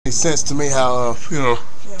Makes sense to me how,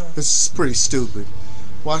 this is pretty stupid.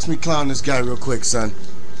 Watch me clown this guy real quick, son.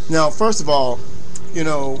 Now, first of all,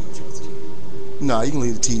 nah, you can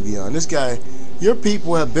leave the TV on. This guy, your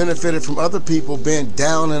people have benefited from other people being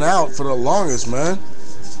down and out for the longest, man.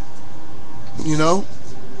 And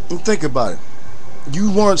think about it.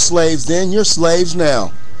 You weren't slaves then, you're slaves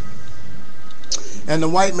now. And the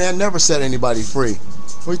white man never set anybody free.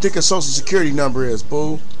 What do you think a social security number is,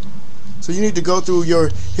 boo? So you need to go through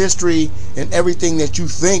your history and everything that you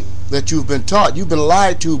think that you've been taught. You've been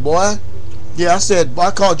lied to, boy. Yeah,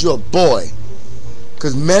 I called you a boy.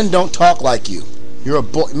 Because men don't talk like you. You're a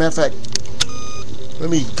boy. Matter of fact,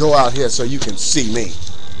 let me go out here so you can see me.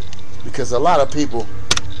 Because a lot of people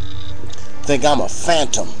think I'm a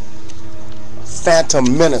phantom. A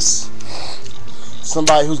phantom menace.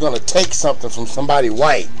 Somebody who's going to take something from somebody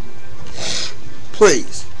white.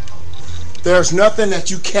 Please. There's nothing that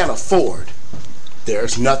you can't afford.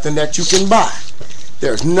 There's nothing that you can buy.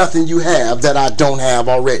 There's nothing you have that I don't have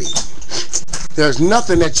already. There's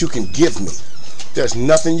nothing that you can give me. There's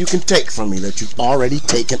nothing you can take from me that you've already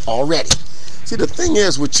taken already. See, the thing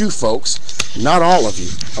is with you folks, not all of you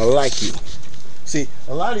are like you. See,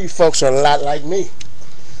 a lot of you folks are a lot like me.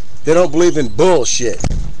 They don't believe in bullshit.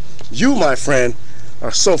 You, my friend, are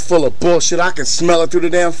so full of bullshit I can smell it through the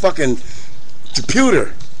damn fucking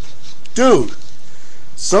computer. Dude,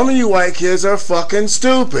 some of you white kids are fucking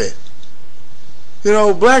stupid.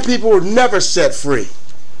 Black people were never set free.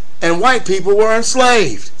 And white people were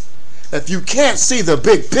enslaved. If you can't see the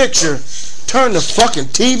big picture, turn the fucking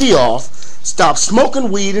TV off, stop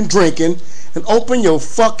smoking weed and drinking, and open your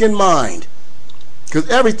fucking mind. Because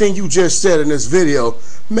everything you just said in this video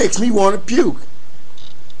makes me want to puke.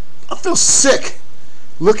 I feel sick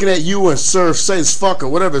looking at you and Sir Says Fuck or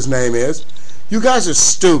whatever his name is. You guys are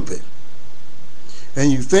stupid. And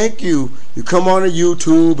you think you come on to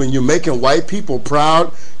YouTube and you're making white people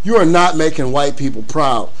proud. You are not making white people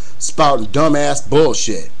proud, spouting dumbass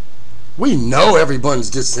bullshit. We know everyone's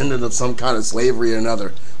descendant of some kind of slavery or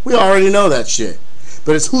another. We already know that shit.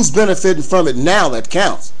 But it's who's benefiting from it now that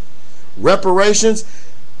counts. Reparations,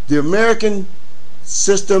 the American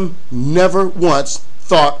system never once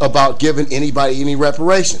thought about giving anybody any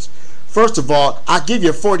reparations. First of all, I give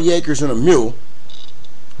you 40 acres and a mule,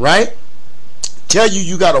 right? Tell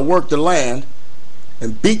you got to work the land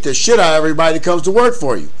and beat the shit out of everybody that comes to work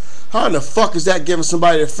for you. How in the fuck is that giving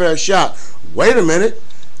somebody a fair shot? Wait a minute.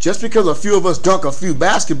 Just because a few of us dunk a few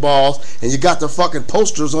basketballs and you got the fucking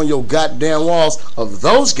posters on your goddamn walls of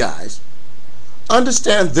those guys,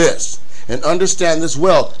 understand this and understand this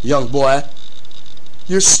well, young boy.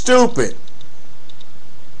 You're stupid.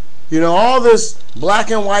 All this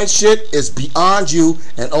black and white shit is beyond you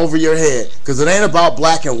and over your head because it ain't about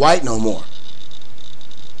black and white no more.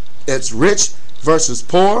 It's rich versus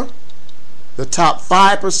poor, the top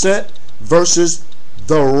 5% versus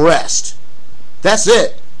the rest. That's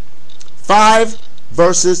it. 5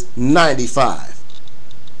 versus 95.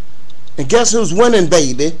 And guess who's winning,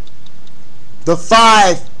 baby? The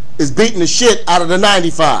 5 is beating the shit out of the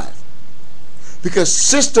 95. Because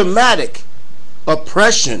systematic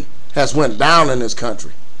oppression has went down in this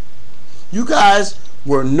country. You guys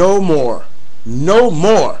were no more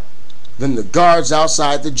than the guards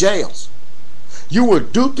outside the jails. You were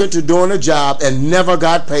duped into doing a job and never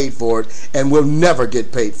got paid for it and will never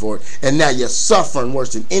get paid for it. And now you're suffering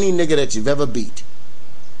worse than any nigga that you've ever beat.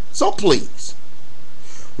 So please,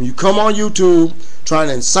 when you come on YouTube trying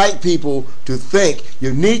to incite people to think,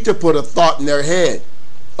 you need to put a thought in their head.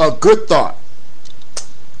 A good thought.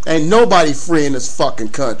 Ain't nobody free in this fucking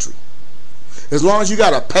country. As long as you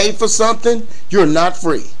gotta pay for something, you're not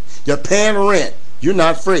free. You're paying rent. You're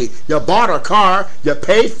not free. You bought a car, you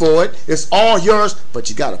paid for it, it's all yours,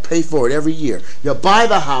 but you got to pay for it every year. You buy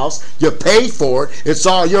the house, you pay for it, it's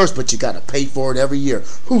all yours, but you got to pay for it every year.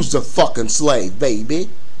 Who's the fucking slave, baby?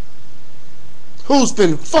 Who's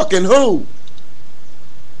been fucking who?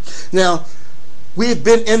 Now, we've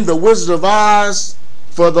been in the Wizard of Oz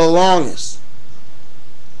for the longest.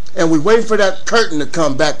 And we're waiting for that curtain to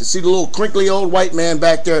come back to see the little crinkly old white man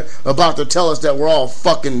back there about to tell us that we're all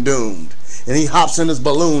fucking doomed. And he hops in his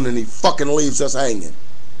balloon and he fucking leaves us hanging.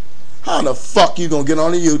 How in the fuck you gonna get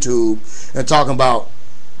on the YouTube and talking about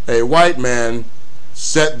a white man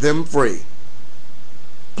set them free?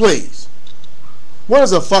 Please.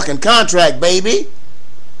 Where's a fucking contract, baby?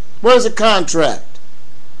 Where's a contract?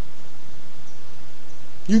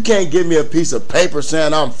 You can't give me a piece of paper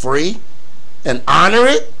saying I'm free and honor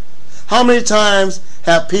it? How many times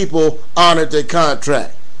have people honored their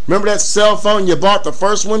contract? Remember that cell phone you bought, the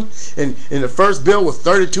first one, and the first bill was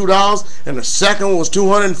 $32 and the second one was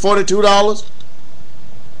 $242?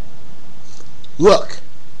 Look,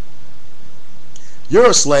 you're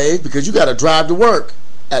a slave because you got to drive to work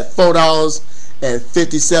at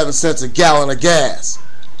 $4.57 a gallon of gas.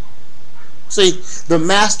 See, the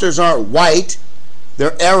masters aren't white,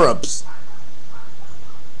 they're Arabs.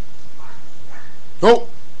 Oh,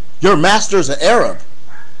 your master's an Arab.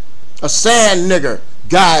 A sand nigger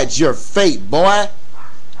guides your fate, boy.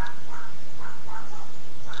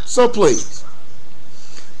 So please,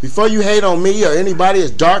 before you hate on me or anybody as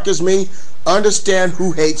dark as me, understand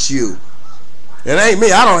who hates you. It ain't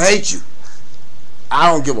me. I don't hate you.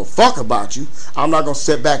 I don't give a fuck about you. I'm not going to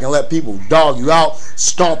sit back and let people dog you out,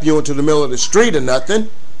 stomp you into the middle of the street or nothing.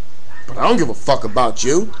 But I don't give a fuck about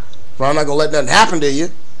you. So I'm not going to let nothing happen to you.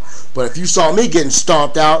 But if you saw me getting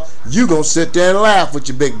stomped out, you going to sit there and laugh with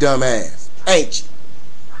your big dumb ass. Ain't you?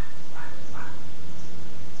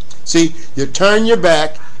 See, you turn your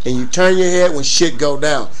back and you turn your head when shit go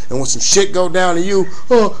down. And when some shit go down to you,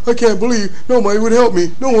 oh, I can't believe nobody would help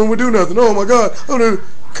me. No one would do nothing. Oh, my God.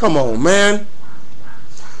 Come on, man.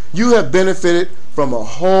 You have benefited from a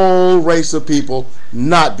whole race of people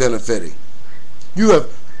not benefiting. You have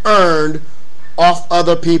earned off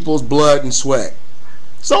other people's blood and sweat.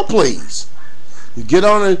 So please, you get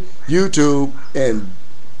on YouTube and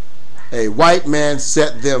a white man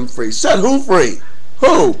set them free. Set who free?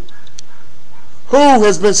 Who? Who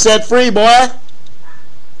has been set free, boy?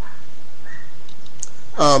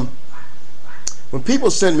 When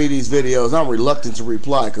people send me these videos, I'm reluctant to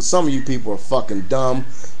reply because some of you people are fucking dumb,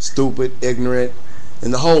 stupid, ignorant,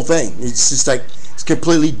 and the whole thing. It's just like, it's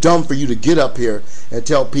completely dumb for you to get up here and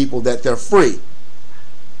tell people that they're free.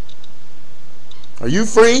 Are you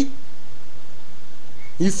free?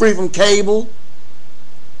 You free from cable?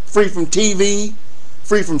 Free from TV?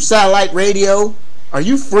 Free from satellite radio? Are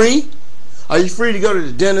you free? Are you free to go to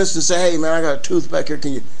the dentist and say, hey man, I got a tooth back here,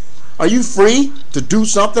 can you? Are you free to do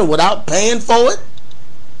something without paying for it?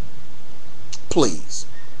 Please.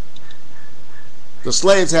 The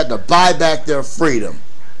slaves had to buy back their freedom.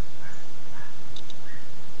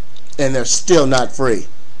 And they're still not free.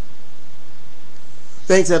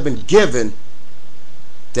 Things have been given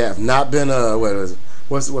that have not been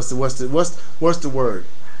what's the word?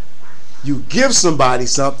 You give somebody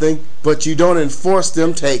something, but you don't enforce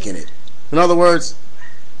them taking it. In other words,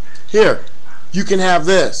 here, you can have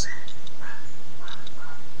this.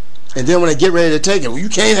 And then when they get ready to take it, well, you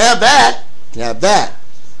can't have that. You can have that.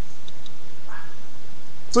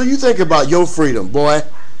 So you think about your freedom, boy,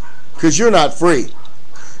 because you're not free.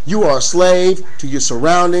 You are a slave to your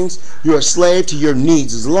surroundings. You're a slave to your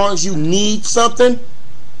needs. As long as you need something,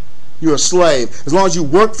 you're a slave. As long as you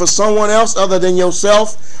work for someone else other than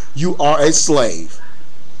yourself, you are a slave.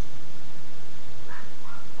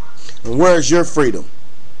 And where's your freedom?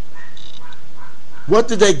 What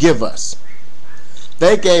did they give us?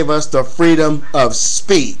 They gave us the freedom of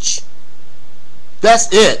speech.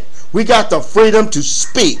 That's it. We got the freedom to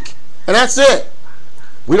speak. And that's it.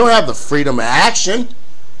 We don't have the freedom of action.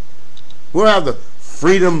 We don't have the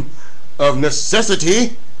freedom of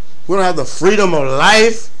necessity. We don't have the freedom of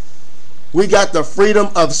life. We got the freedom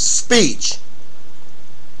of speech.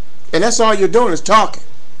 And that's all you're doing is talking.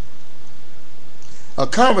 A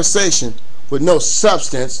conversation with no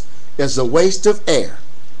substance is a waste of air.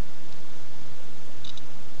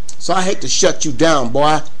 So I hate to shut you down,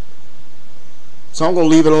 boy. So I'm going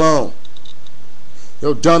to leave it alone.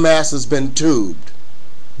 Your dumb ass has been tubed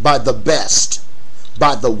by the best,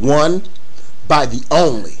 by the one, by the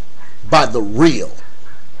only, by the real.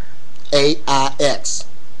 AIX.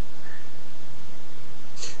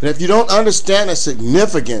 And if you don't understand the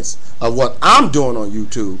significance of what I'm doing on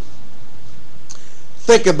YouTube,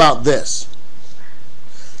 think about this.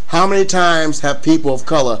 How many times have people of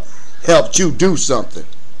color helped you do something?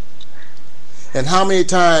 And how many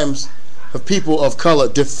times have people of color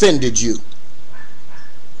defended you?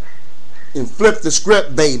 And flip the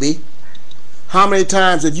script, baby. How many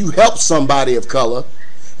times have you helped somebody of color?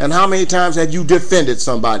 And how many times have you defended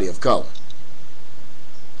somebody of color?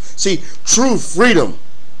 See, true freedom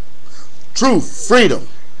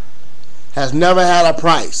has never had a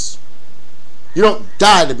price. You don't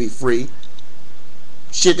die to be free.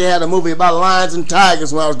 Shit, they had a movie about lions and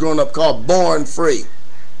tigers when I was growing up called Born Free.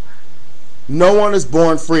 No one is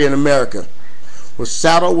born free in America. We're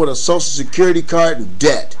saddled with a Social Security card and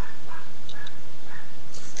debt.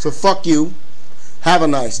 So fuck you. Have a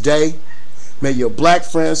nice day. May your black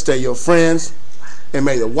friends stay your friends. And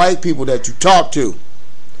may the white people that you talk to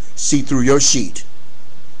see through your sheet.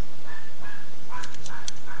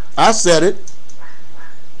 I said it.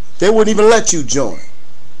 They wouldn't even let you join.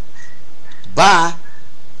 Bye.